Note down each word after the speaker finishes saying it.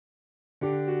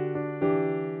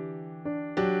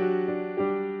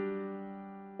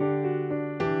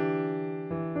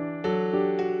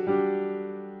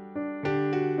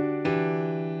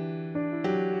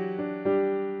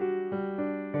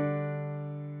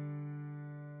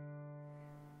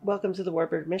Welcome to the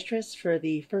Warbird Mistress for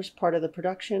the first part of the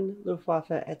production,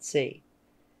 Luftwaffe at Sea.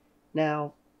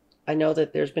 Now, I know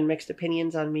that there's been mixed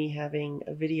opinions on me having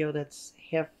a video that's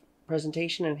half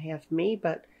presentation and half me,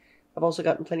 but I've also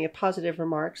gotten plenty of positive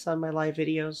remarks on my live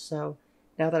videos, so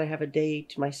now that I have a day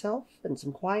to myself and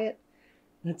some quiet,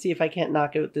 let's see if I can't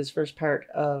knock out this first part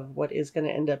of what is going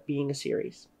to end up being a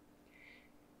series.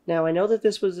 Now, I know that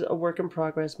this was a work in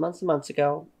progress months and months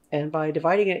ago, and by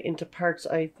dividing it into parts,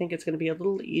 I think it's going to be a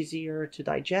little easier to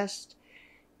digest.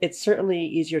 It's certainly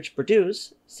easier to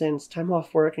produce, since time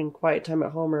off work and quiet time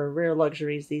at home are rare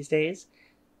luxuries these days.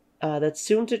 That's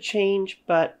soon to change,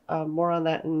 but more on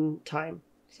that in time.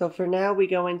 So for now, we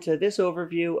go into this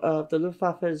overview of the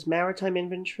Luftwaffe's maritime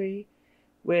inventory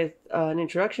with an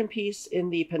introduction piece in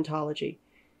the pentology.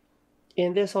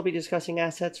 In this, I'll be discussing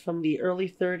assets from the early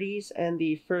 30s and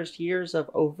the first years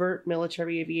of overt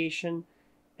military aviation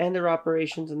and their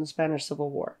operations in the Spanish Civil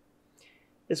War.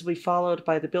 This will be followed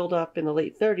by the build-up in the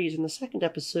late 30s in the second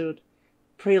episode,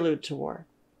 Prelude to War.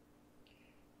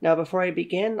 Now, before I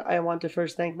begin, I want to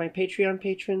first thank my Patreon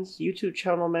patrons, YouTube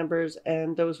channel members,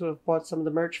 and those who have bought some of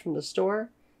the merch from the store.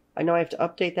 I know I have to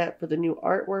update that for the new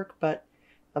artwork, but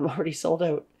I'm already sold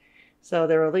out. So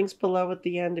there are links below at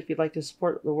the end if you'd like to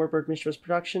support the Warbird Mistress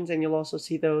Productions, and you'll also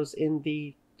see those in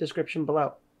the description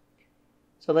below.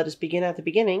 So let us begin at the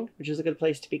beginning, which is a good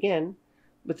place to begin,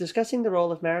 with discussing the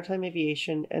role of maritime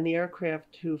aviation and the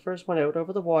aircraft who first went out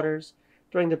over the waters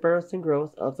during the birth and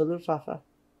growth of the Luftwaffe.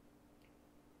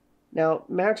 Now,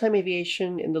 maritime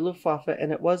aviation in the Luftwaffe,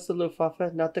 and it was the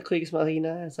Luftwaffe, not the Kriegsmarine,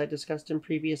 as I discussed in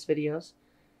previous videos,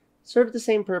 served the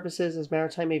same purposes as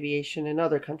maritime aviation in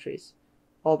other countries,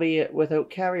 albeit without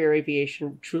carrier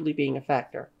aviation truly being a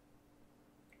factor.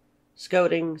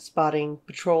 Scouting, spotting,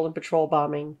 patrol and patrol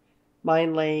bombing,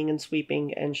 mine laying and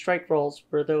sweeping, and strike roles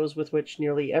were those with which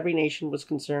nearly every nation was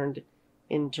concerned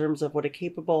in terms of what a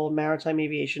capable maritime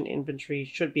aviation infantry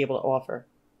should be able to offer.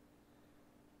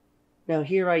 Now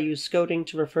here I use scouting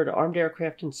to refer to armed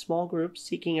aircraft in small groups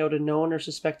seeking out a known or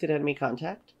suspected enemy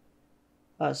contact.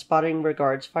 Spotting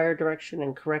regards fire direction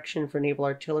and correction for naval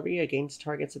artillery against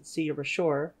targets at sea or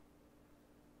ashore.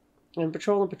 And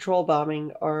patrol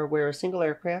bombing are where a single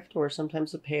aircraft, or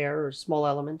sometimes a pair or small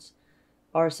elements,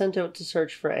 are sent out to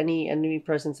search for any enemy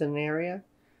presence in an area,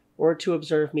 or to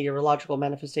observe meteorological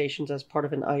manifestations as part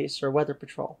of an ice or weather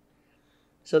patrol.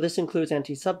 So this includes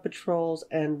anti-sub patrols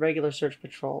and regular search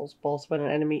patrols, both when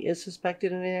an enemy is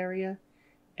suspected in an area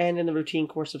and in the routine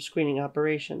course of screening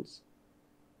operations.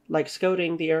 Like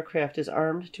scouting, the aircraft is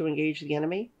armed to engage the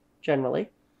enemy, generally.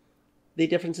 The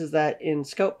difference is that in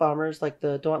scout bombers, like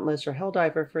the Dauntless or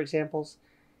Helldiver, for examples,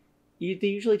 they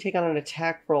usually take on an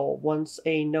attack role once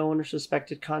a known or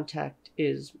suspected contact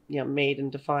is made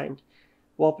and defined,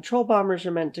 while patrol bombers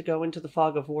are meant to go into the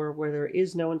fog of war where there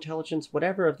is no intelligence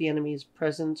whatever of the enemy's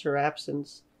presence or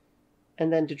absence,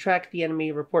 and then to track the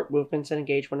enemy, report movements, and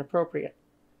engage when appropriate.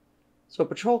 So a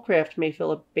patrol craft may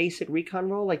fill a basic recon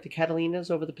role like the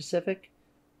Catalinas over the Pacific,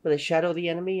 where they shadow the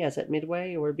enemy as at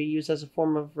Midway, or be used as a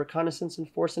form of reconnaissance and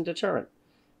force and deterrent,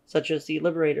 such as the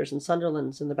Liberators and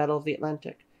Sunderlands in the Battle of the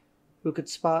Atlantic, who could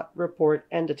spot, report,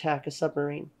 and attack a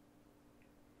submarine.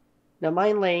 Now,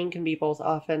 mine laying can be both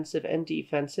offensive and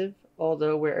defensive,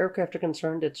 although where aircraft are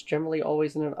concerned, it's generally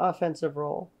always in an offensive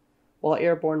role, while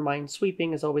airborne mine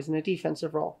sweeping is always in a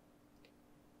defensive role.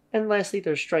 And lastly,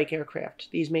 there's strike aircraft.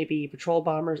 These may be patrol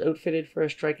bombers outfitted for a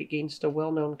strike against a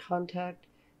well-known contact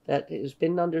that has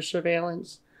been under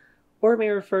surveillance, or may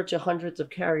refer to hundreds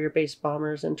of carrier-based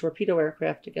bombers and torpedo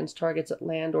aircraft against targets at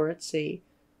land or at sea,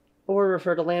 or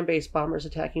refer to land-based bombers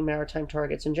attacking maritime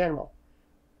targets in general.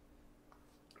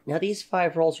 Now, these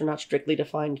 5 roles are not strictly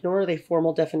defined, nor are they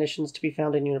formal definitions to be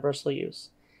found in universal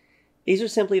use. These are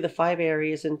simply the 5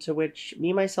 areas into which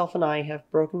me, myself, and I have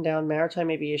broken down maritime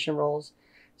aviation roles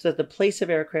so that the place of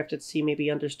aircraft at sea may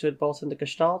be understood both in the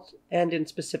gestalt and in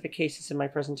specific cases in my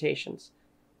presentations,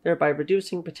 thereby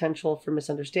reducing potential for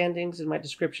misunderstandings in my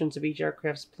descriptions of each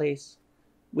aircraft's place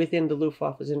within the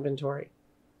Luftwaffe's inventory.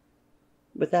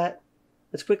 With that,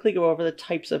 let's quickly go over the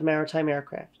types of maritime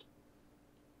aircraft.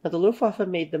 Now, the Luftwaffe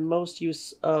made the most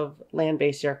use of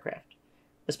land-based aircraft,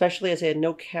 especially as they had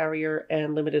no carrier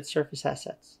and limited surface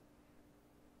assets.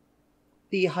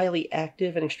 The highly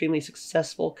active and extremely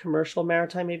successful commercial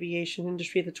maritime aviation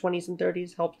industry of the 20s and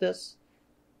 30s helped this.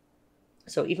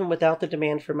 So even without the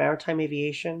demand for maritime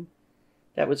aviation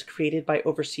that was created by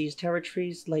overseas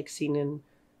territories like seen in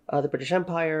the British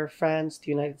Empire, France,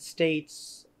 the United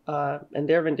States, and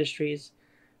their industries,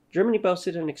 Germany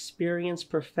boasted an experienced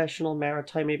professional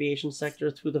maritime aviation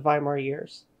sector through the Weimar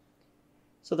years.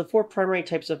 So the 4 primary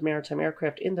types of maritime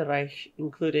aircraft in the Reich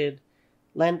included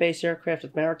land-based aircraft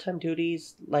with maritime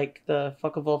duties like the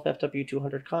Focke-Wulf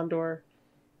FW-200 Condor,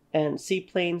 and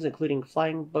seaplanes including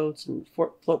flying boats and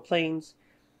float planes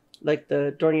like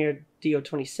the Dornier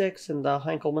Do-26 and the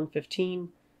Heinkel 115.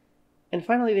 And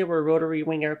finally, there were rotary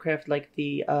wing aircraft like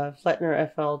the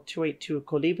Flettner FL-282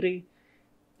 Colibri,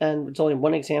 and it's only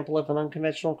one example of an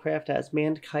unconventional craft, as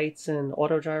manned kites and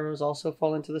autogyros also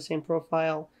fall into the same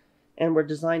profile, and were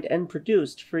designed and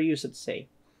produced for use at sea.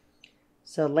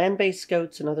 So land-based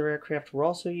scouts and other aircraft were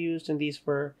also used, and these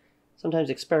were sometimes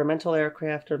experimental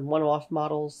aircraft and one-off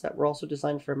models that were also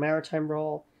designed for a maritime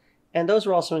role, and those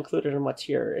were also included in what's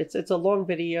here. It's a long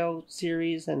video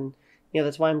series, and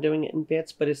that's why I'm doing it in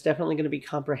bits, but it's definitely going to be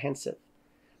comprehensive.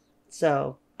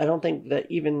 So I don't think that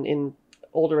even in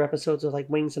older episodes of like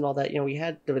Wings and all that,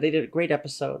 they did a great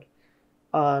episode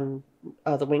on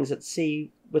the wings at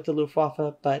sea with the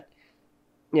Luftwaffe, but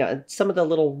some of the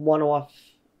little one-off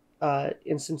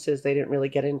instances they didn't really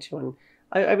get into, and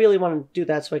I really want to do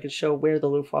that so I could show where the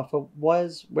Luftwaffe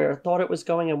was, where I thought it was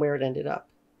going, and where it ended up.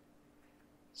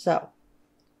 So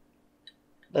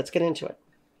let's get into it.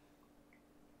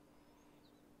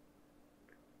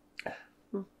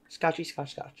 Scotchy,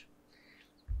 scotch.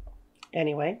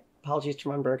 Anyway, apologies to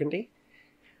Ron Burgundy.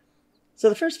 So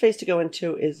the first phase to go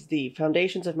into is the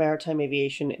foundations of maritime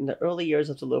aviation in the early years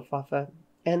of the Luftwaffe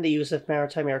and the use of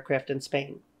maritime aircraft in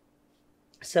Spain.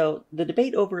 So the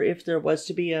debate over if there was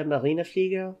to be a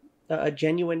Marineflieger, a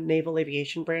genuine naval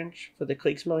aviation branch for the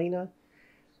Kriegsmarine,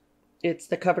 it's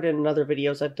covered in other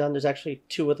videos I've done. There's actually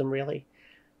two of them, really.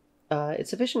 It's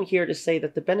sufficient here to say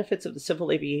that the benefits of the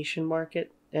civil aviation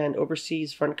market and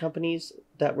overseas front companies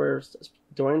that were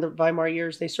during the Weimar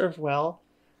years, they served well,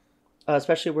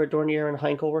 especially where Dornier and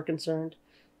Heinkel were concerned.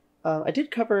 I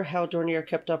did cover how Dornier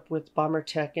kept up with bomber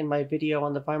tech in my video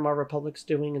on the Weimar Republic's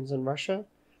doings in Russia,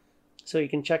 so you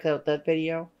can check out that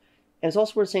video. And it's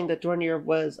also worth saying that Dornier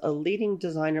was a leading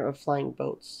designer of flying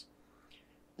boats.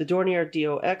 The Dornier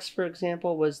DOX, for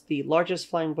example, was the largest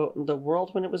flying boat in the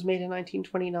world when it was made in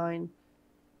 1929.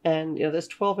 And this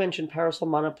 12-engine parasol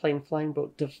monoplane flying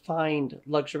boat defined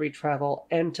luxury travel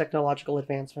and technological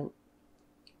advancement.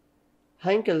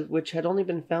 Heinkel, which had only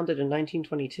been founded in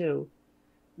 1922,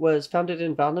 was founded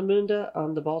in Warnemünde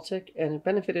on the Baltic, and it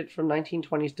benefited from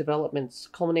 1920s developments,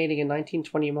 culminating in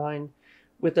 1929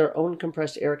 with their own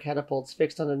compressed air catapults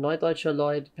fixed on the Neudeutsche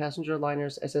Lloyd passenger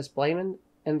liners SS Bremen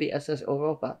and the SS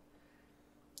Europa.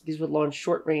 These would launch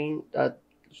short-range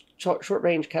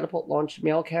catapult-launched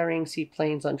mail-carrying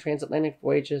seaplanes on transatlantic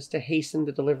voyages to hasten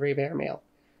the delivery of airmail.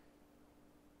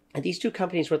 And these two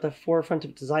companies were at the forefront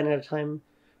of design at a time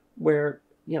where,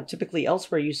 typically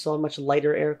elsewhere you saw much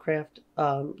lighter aircraft,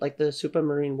 like the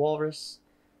Supermarine Walrus,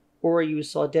 or you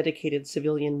saw dedicated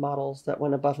civilian models that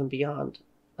went above and beyond,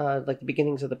 like the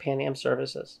beginnings of the Pan Am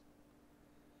services.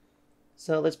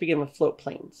 So let's begin with float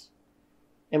planes.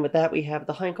 And with that, we have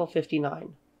the Heinkel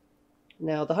 59.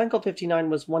 Now, the Heinkel 59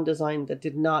 was one design that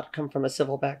did not come from a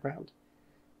civil background.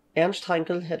 Ernst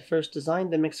Heinkel had first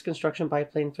designed the mixed construction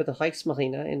biplane for the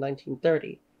Reichsmarine in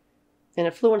 1930, and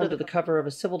it flew under the cover of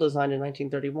a civil design in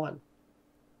 1931.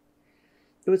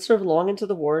 It would serve long into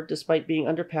the war, despite being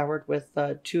underpowered with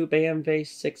two BMW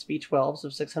 6 V12s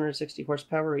of 660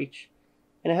 horsepower each,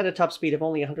 and it had a top speed of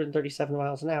only 137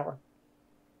 miles an hour.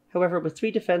 However, with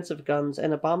 3 defensive guns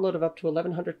and a bomb load of up to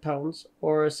 1,100 pounds,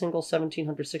 or a single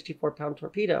 1,764-pound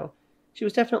torpedo, she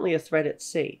was definitely a threat at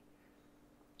sea.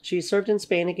 She served in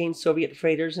Spain against Soviet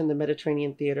freighters in the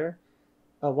Mediterranean theater.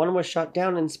 One was shot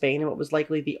down in Spain, and what was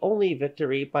likely the only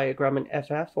victory by a Grumman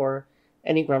FF, or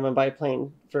any Grumman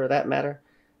biplane for that matter.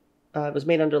 It was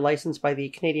made under license by the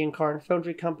Canadian Car and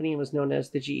Foundry Company and was known as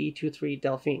the GE-23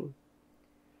 Delphine.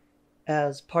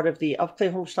 As part of the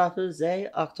Aufklärungsstaffel See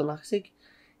 88,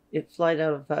 it flied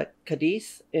out of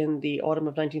Cadiz in the autumn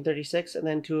of 1936 and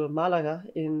then to Malaga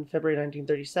in February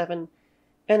 1937,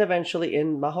 and eventually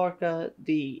in Majorca.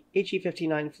 The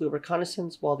HE-59 flew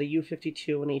reconnaissance, while the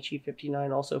U-52 and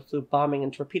HE-59 also flew bombing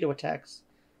and torpedo attacks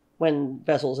when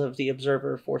vessels of the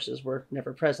observer forces were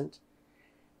never present.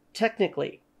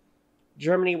 Technically,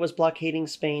 Germany was blockading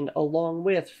Spain along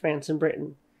with France and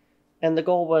Britain, and the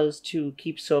goal was to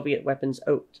keep Soviet weapons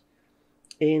out.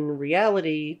 In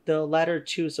reality, the latter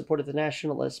two supported the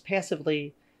nationalists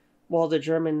passively, while the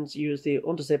Germans used the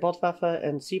Unterseebordwaffe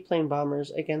and seaplane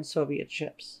bombers against Soviet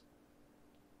ships.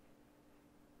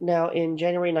 Now, in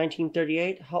January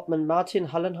 1938, Hauptmann Martin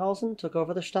Hallenhausen took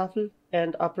over the Staffel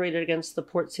and operated against the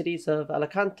port cities of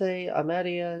Alicante,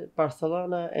 Almeria,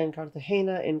 Barcelona, and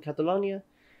Cartagena in Catalonia,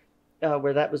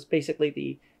 where that was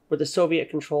basically where the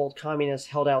Soviet-controlled communists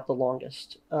held out the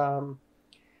longest.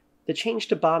 The change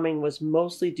to bombing was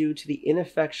mostly due to the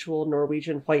ineffectual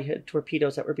Norwegian Whitehead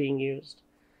torpedoes that were being used.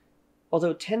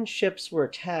 Although 10 ships were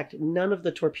attacked, none of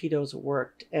the torpedoes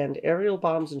worked, and aerial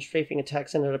bombs and strafing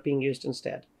attacks ended up being used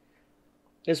instead.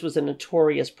 This was a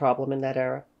notorious problem in that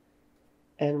era.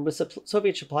 And with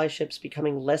Soviet supply ships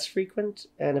becoming less frequent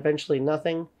and eventually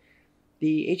nothing,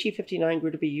 the HE-59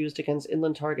 grew to be used against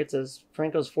inland targets as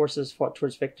Franco's forces fought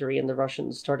towards victory and the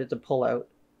Russians started to pull out.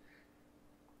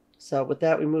 So with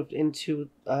that, we moved into,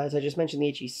 as I just mentioned,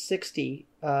 the HE-60,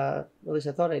 at least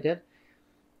I thought I did.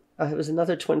 It was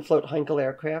another twin-float Heinkel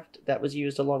aircraft that was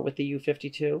used along with the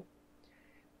U-52.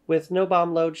 With no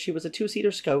bomb load, she was a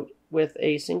two-seater Scout with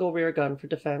a single rear gun for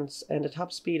defense and a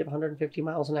top speed of 150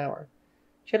 miles an hour.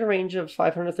 She had a range of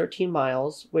 513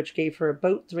 miles, which gave her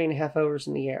about 3.5 hours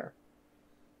in the air.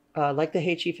 Like the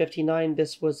HE-59,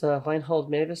 this was a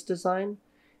Reinhold Mewes design,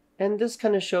 and this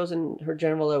kind of shows in her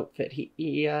general outfit.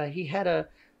 He had a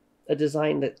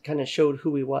design that kind of showed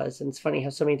who he was, and it's funny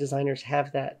how so many designers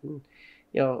have that. And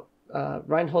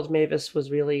Reinhold Mewes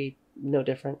was really no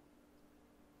different.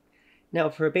 Now,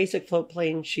 for a basic float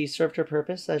plane, she served her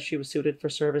purpose as she was suited for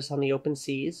service on the open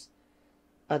seas.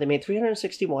 They made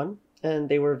 361, and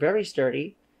they were very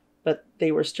sturdy, but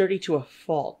they were sturdy to a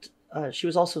fault. She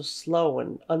was also slow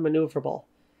and unmaneuverable.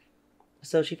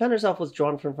 So she found herself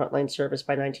withdrawn from frontline service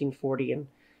by 1940 and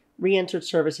re-entered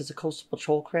service as a coastal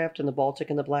patrol craft in the Baltic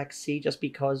and the Black Sea just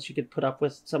because she could put up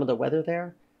with some of the weather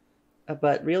there.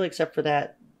 But really, except for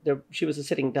that, she was a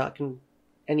sitting duck, and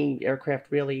any aircraft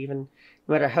really, even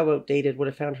no matter how outdated, would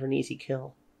have found her an easy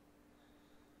kill.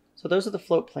 So those are the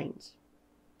float planes.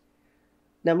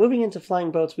 Now, moving into flying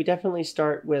boats, we definitely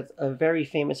start with a very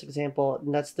famous example,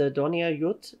 and that's the Donia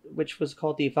Yacht, which was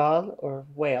called the Val, or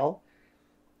Whale,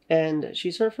 and she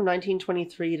served from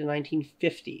 1923 to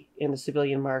 1950 in the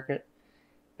civilian market,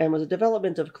 and was a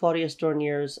development of Claudius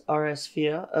Dornier's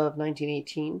RS-4 of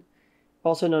 1918,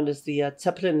 also known as the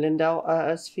Zeppelin-Lindau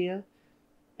RS-4,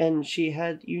 and she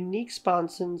had unique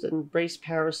sponsons and braced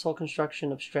parasol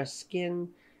construction of stressed skin,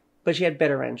 but she had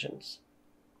better engines.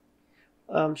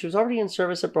 She was already in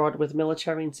service abroad with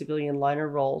military and civilian liner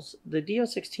roles. The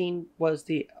DO-16 was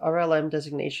the RLM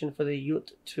designation for the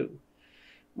Yacht 2,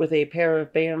 with a pair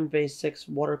of BM-V6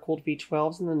 water-cooled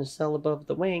V-12s in the nacelle above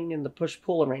the wing and the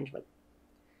push-pull arrangement.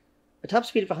 A top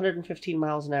speed of 115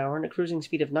 miles an hour and a cruising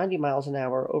speed of 90 miles an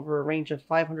hour over a range of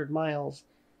 500 miles,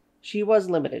 she was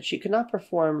limited. She could not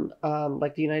perform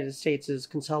like the United States'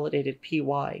 consolidated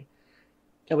PY,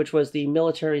 which was the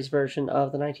military's version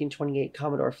of the 1928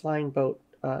 Commodore flying boat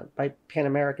by Pan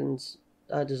American's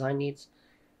design needs.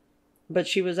 But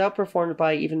she was outperformed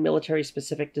by even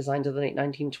military-specific designs of the late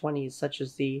 1920s, such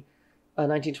as the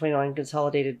 1929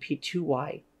 consolidated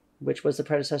P2Y, which was the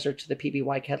predecessor to the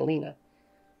PBY Catalina.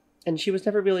 And she was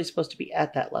never really supposed to be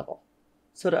at that level.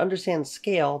 So to understand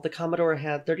scale, the Commodore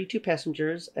had 32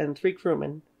 passengers and 3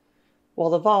 crewmen,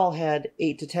 while the Val had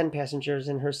 8 to 10 passengers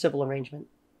in her civil arrangement.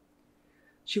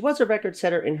 She was a record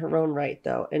setter in her own right,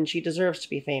 though, and she deserves to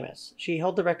be famous. She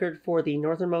held the record for the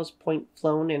northernmost point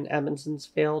flown in Amundsen's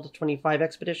failed 25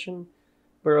 expedition,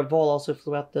 where a Val also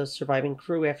flew out the surviving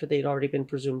crew after they'd already been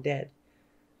presumed dead.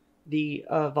 The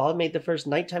Val made the first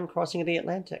nighttime crossing of the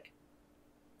Atlantic,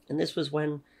 and this was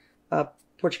when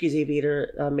Portuguese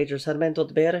aviator Major Sarmento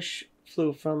de Beres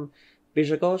flew from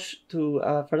Bijagos to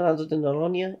Fernando de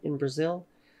Noronha in Brazil.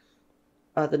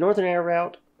 The northern air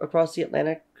route across the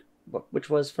Atlantic, which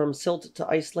was from Sylt to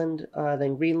Iceland,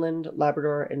 then Greenland,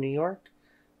 Labrador, and New York,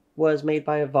 was made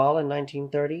by a Val in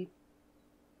 1930.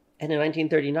 And in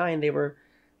 1939, they were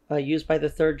used by the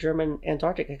 3rd German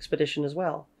Antarctic expedition as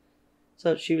well.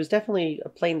 So she was definitely a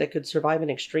plane that could survive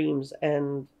in extremes,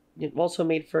 and it also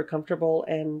made for comfortable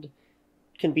and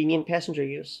convenient passenger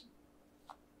use.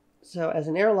 So as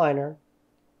an airliner,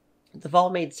 the Val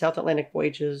made South Atlantic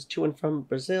voyages to and from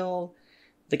Brazil,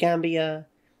 the Gambia,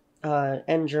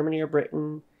 and Germany or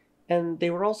Britain, and they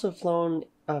were also flown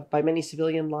by many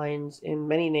civilian lines in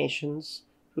many nations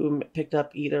who picked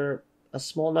up either a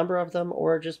small number of them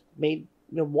or just made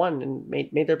one and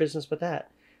made their business with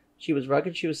that. She was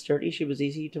rugged, she was sturdy, she was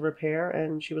easy to repair,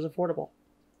 and she was affordable.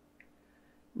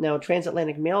 Now,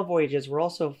 transatlantic mail voyages were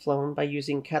also flown by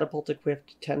using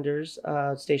catapult-equipped tenders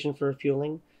stationed for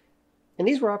refueling, and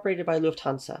these were operated by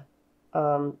Lufthansa,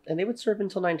 and they would serve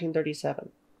until 1937.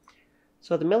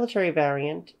 So the military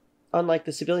variant, unlike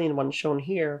the civilian one shown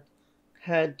here,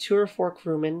 had 2 or 4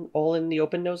 crewmen, all in the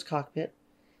open-nose cockpit,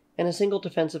 and a single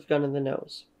defensive gun in the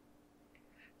nose.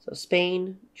 So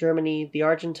Spain, Germany, the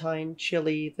Argentine,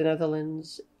 Chile, the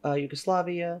Netherlands,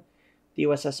 Yugoslavia, the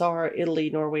USSR,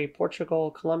 Italy, Norway, Portugal,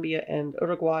 Colombia, and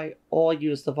Uruguay all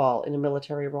used the Val in a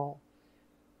military role.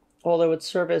 although its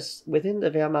service within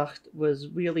the Wehrmacht was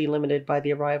really limited by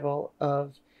the arrival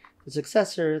of the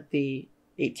successor, the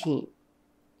 18.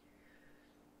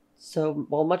 So,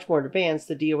 while much more advanced,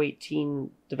 the DO-18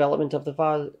 development of the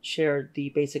VA shared the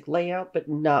basic layout, but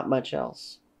not much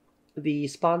else. The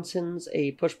sponsons,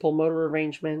 a push-pull motor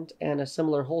arrangement, and a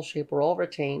similar hull shape were all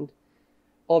retained,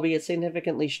 albeit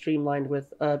significantly streamlined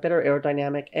with better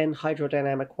aerodynamic and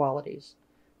hydrodynamic qualities.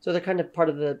 So they're kind of part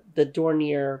of the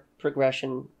Dornier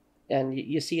progression, and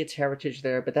you see its heritage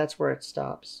there, but that's where it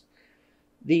stops.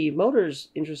 The motors,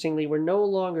 interestingly, were no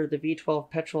longer the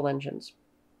V12 petrol engines.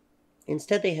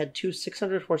 Instead, they had two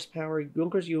 600 horsepower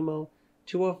Junkers Jumo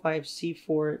 205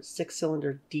 C4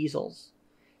 six-cylinder diesels.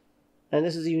 And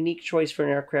this is a unique choice for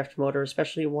an aircraft motor,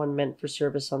 especially one meant for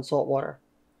service on salt water.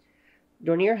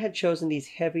 Dornier had chosen these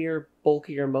heavier,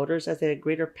 bulkier motors as they had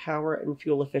greater power and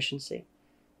fuel efficiency,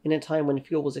 in a time when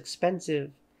fuel was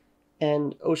expensive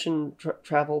and ocean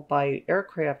travel by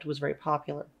aircraft was very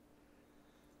popular.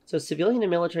 So civilian and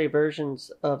military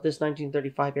versions of this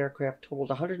 1935 aircraft totaled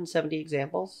 170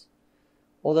 examples,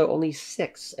 although only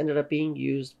 6 ended up being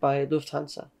used by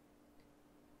Lufthansa.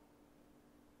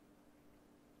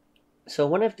 So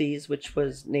one of these, which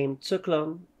was named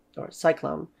Cyclone,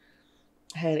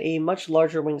 had a much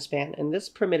larger wingspan, and this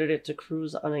permitted it to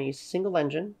cruise on a single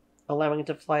engine, allowing it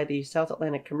to fly the South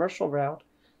Atlantic commercial route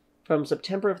from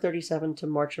September of 37 to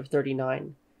March of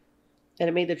 39, and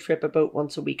it made the trip about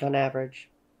once a week on average.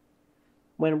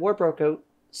 When war broke out,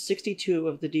 62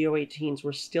 of the DO-18s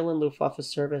were still in Luftwaffe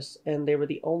service, and they were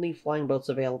the only flying boats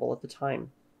available at the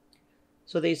time.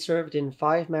 So they served in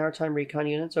 5 maritime recon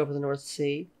units over the North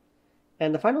Sea,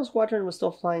 and the final squadron was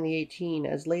still flying the 18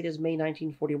 as late as May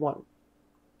 1941.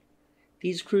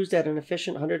 These cruised at an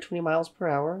efficient 120 miles per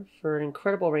hour for an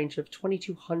incredible range of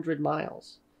 2,200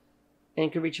 miles,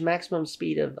 and could reach a maximum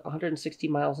speed of 160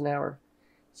 miles an hour.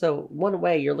 So one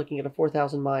way, you're looking at a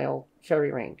 4,000-mile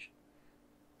ferry range.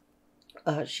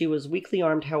 She was weakly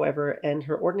armed, however, and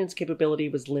her ordnance capability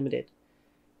was limited.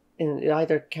 And it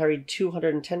either carried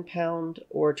 210-pound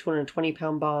or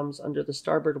 220-pound bombs under the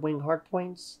starboard wing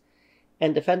hardpoints,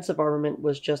 and defensive armament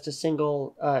was just a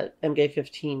single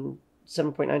MG-15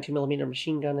 7.92mm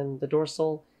machine gun in the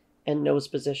dorsal and nose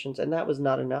positions, and that was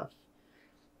not enough.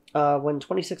 When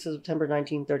 26th of September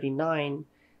 1939,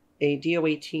 a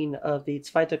DO-18 of the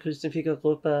Zweite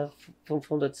Küstenfliegergruppe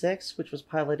 506, which was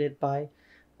piloted by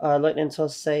Lieutenant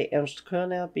Jose Ernst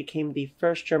Körner, became the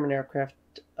first German aircraft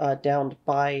downed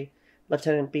by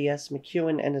Lieutenant B.S.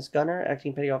 McEwen and his gunner,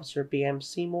 Acting Petty Officer B.M.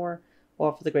 Seymour,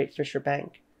 off of the Great Fisher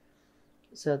Bank.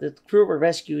 So the crew were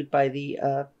rescued by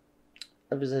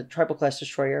it was a triple-class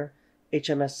destroyer,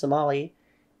 HMS Somali,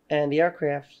 and the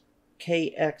aircraft,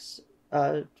 KX-YK,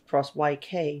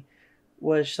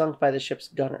 was sunk by the ship's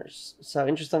gunners. So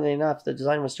interestingly enough, the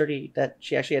design was sturdy that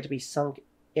she actually had to be sunk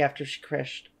after she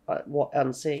crashed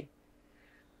on sea.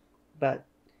 But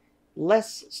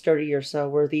less sturdy or so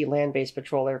were the land-based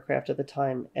patrol aircraft at the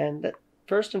time, and that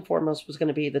first and foremost was going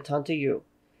to be the Tante U.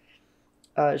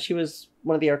 She was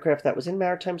one of the aircraft that was in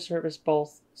maritime service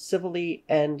both civilly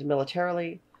and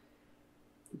militarily.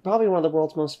 Probably one of the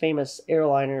world's most famous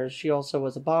airliners. She also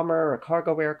was a bomber, a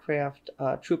cargo aircraft,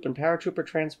 troop and paratrooper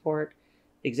transport,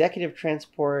 executive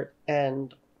transport,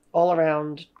 and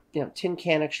all-around, tin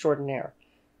can extraordinaire.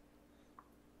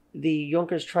 The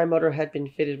Junkers trimotor had been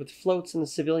fitted with floats in the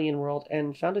civilian world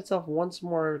and found itself once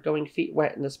more going feet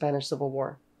wet in the Spanish Civil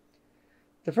War.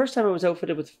 The first time it was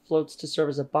outfitted with floats to serve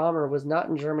as a bomber was not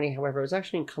in Germany, however. It was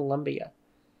actually in Colombia.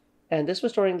 And this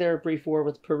was during their brief war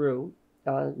with Peru,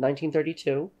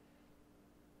 1932.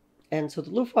 And so the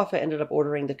Luftwaffe ended up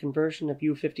ordering the conversion of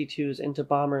U-52s into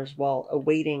bombers while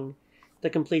awaiting the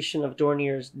completion of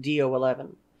Dornier's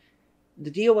DO-11. The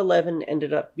DO-11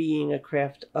 ended up being a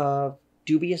craft of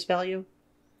dubious value.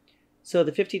 So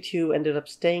the 52 ended up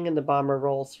staying in the bomber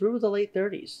role through the late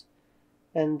 30s.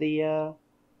 And the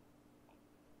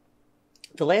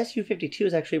last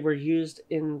U-52s actually were used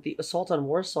in the assault on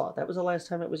Warsaw. That was the last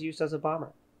time it was used as a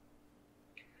bomber.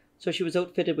 So she was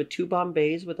outfitted with 2 bomb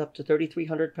bays with up to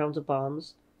 3,300 pounds of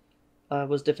bombs,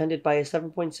 was defended by a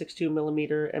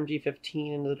 7.62mm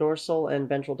MG-15 in the dorsal and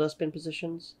ventral dustbin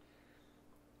positions.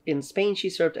 In Spain, she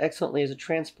served excellently as a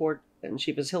transport, and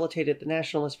she facilitated the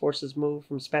nationalist forces' move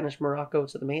from Spanish Morocco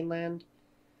to the mainland.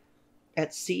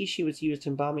 At sea, she was used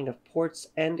in bombing of ports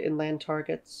and inland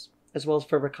targets, as well as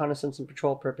for reconnaissance and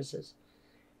patrol purposes.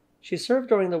 She served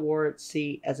during the war at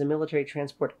sea as a military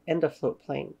transport and a float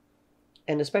plane,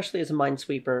 and especially as a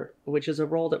minesweeper, which is a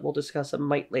role that we'll discuss a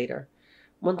mite later.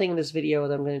 One thing in this video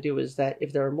that I'm going to do is that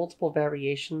if there are multiple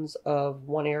variations of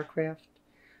one aircraft,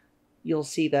 you'll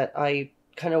see that I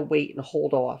kind of wait and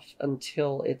hold off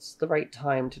until it's the right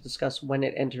time to discuss when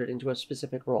it entered into a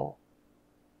specific role.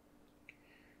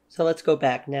 So let's go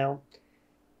back now.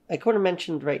 I kind of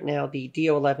mentioned right now the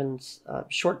DO-11's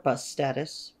short bus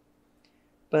status,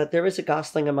 but there is a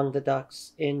gosling among the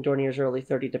ducks in Dornier's early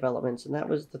 30 developments, and that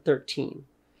was the 13.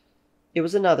 It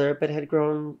was another, but had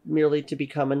grown merely to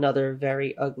become another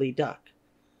very ugly duck.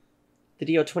 The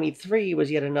DO-23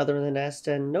 was yet another in the nest,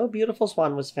 and no beautiful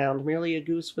swan was found, merely a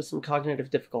goose with some cognitive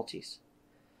difficulties.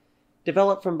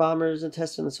 Developed from bombers and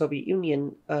tested in the Soviet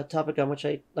Union, Top Gun, which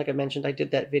like I mentioned, I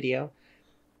did that video.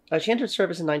 She entered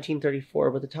service in 1934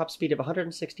 with a top speed of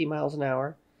 160 miles an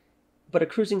hour, but a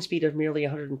cruising speed of merely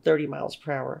 130 miles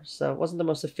per hour, so it wasn't the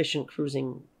most efficient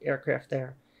cruising aircraft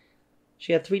there.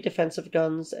 She had 3 defensive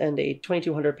guns and a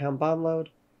 2,200-pound bomb load.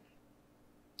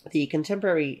 The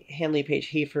contemporary Handley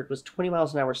Page Hayford was 20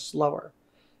 miles an hour slower,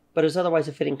 but is otherwise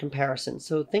a fitting comparison,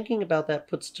 so thinking about that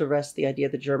puts to rest the idea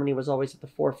that Germany was always at the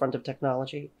forefront of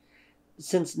technology,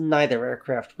 since neither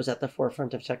aircraft was at the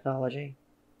forefront of technology.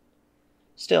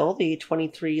 Still, the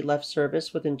 23 left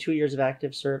service within 2 years of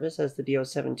active service, as the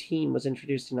DO-17 was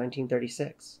introduced in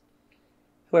 1936.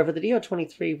 However, the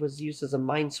DO-23 was used as a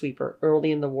minesweeper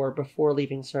early in the war before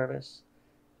leaving service.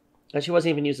 She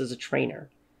wasn't even used as a trainer.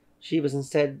 She was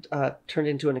instead turned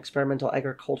into an experimental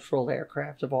agricultural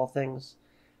aircraft, of all things.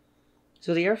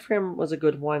 So the airframe was a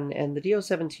good one, and the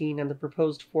DO-17 and the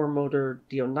proposed 4-motor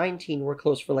DO-19 were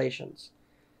close relations.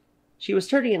 She was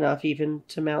sturdy enough even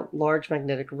to mount large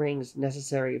magnetic rings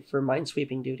necessary for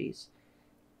minesweeping duties.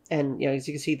 And as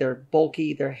you can see, they're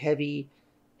bulky, they're heavy,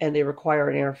 and they require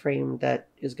an airframe that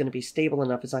is going to be stable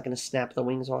enough, it's not going to snap the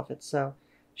wings off it. So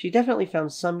she definitely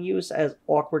found some use, as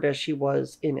awkward as she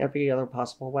was in every other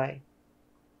possible way.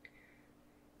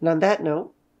 And on that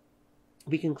note,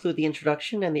 we conclude the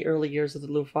introduction and the early years of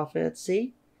the Luftwaffe at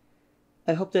sea.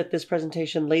 I hope that this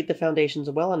presentation laid the foundations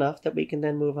well enough that we can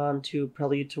then move on to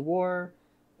Prelude to War,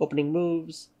 opening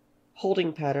moves,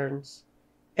 holding patterns,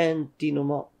 and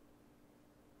denouement.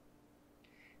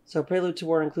 So Prelude to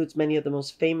War includes many of the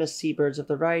most famous seabirds of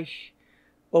the Reich.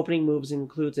 Opening moves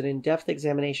includes an in-depth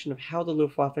examination of how the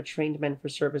Luftwaffe trained men for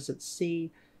service at sea,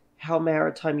 how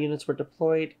maritime units were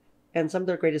deployed, and some of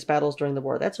their greatest battles during the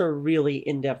war. That's a really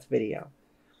in-depth video.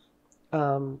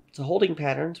 So Holding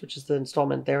Patterns, which is the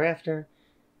installment thereafter,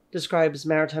 describes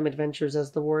maritime adventures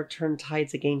as the war turned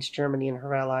tides against Germany and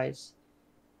her allies.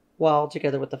 While,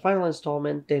 together with the final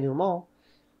installment, Denouement,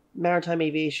 maritime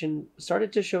aviation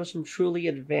started to show some truly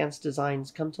advanced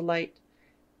designs come to light.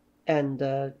 And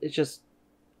it's just,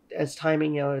 as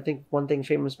timing, I think one thing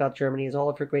famous about Germany is all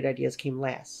of her great ideas came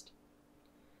last.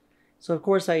 So, of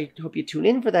course, I hope you tune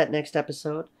in for that next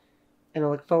episode. And I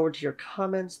look forward to your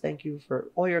comments. Thank you for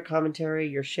all your commentary,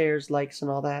 your shares, likes, and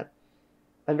all that.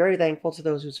 I'm very thankful to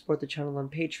those who support the channel on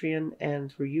Patreon and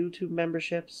through YouTube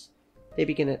memberships. They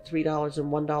begin at $3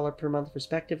 and $1 per month,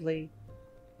 respectively.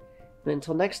 And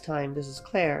until next time, this is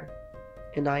Claire,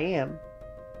 and I am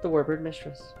the Warbird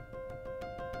Mistress.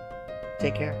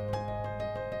 Take care.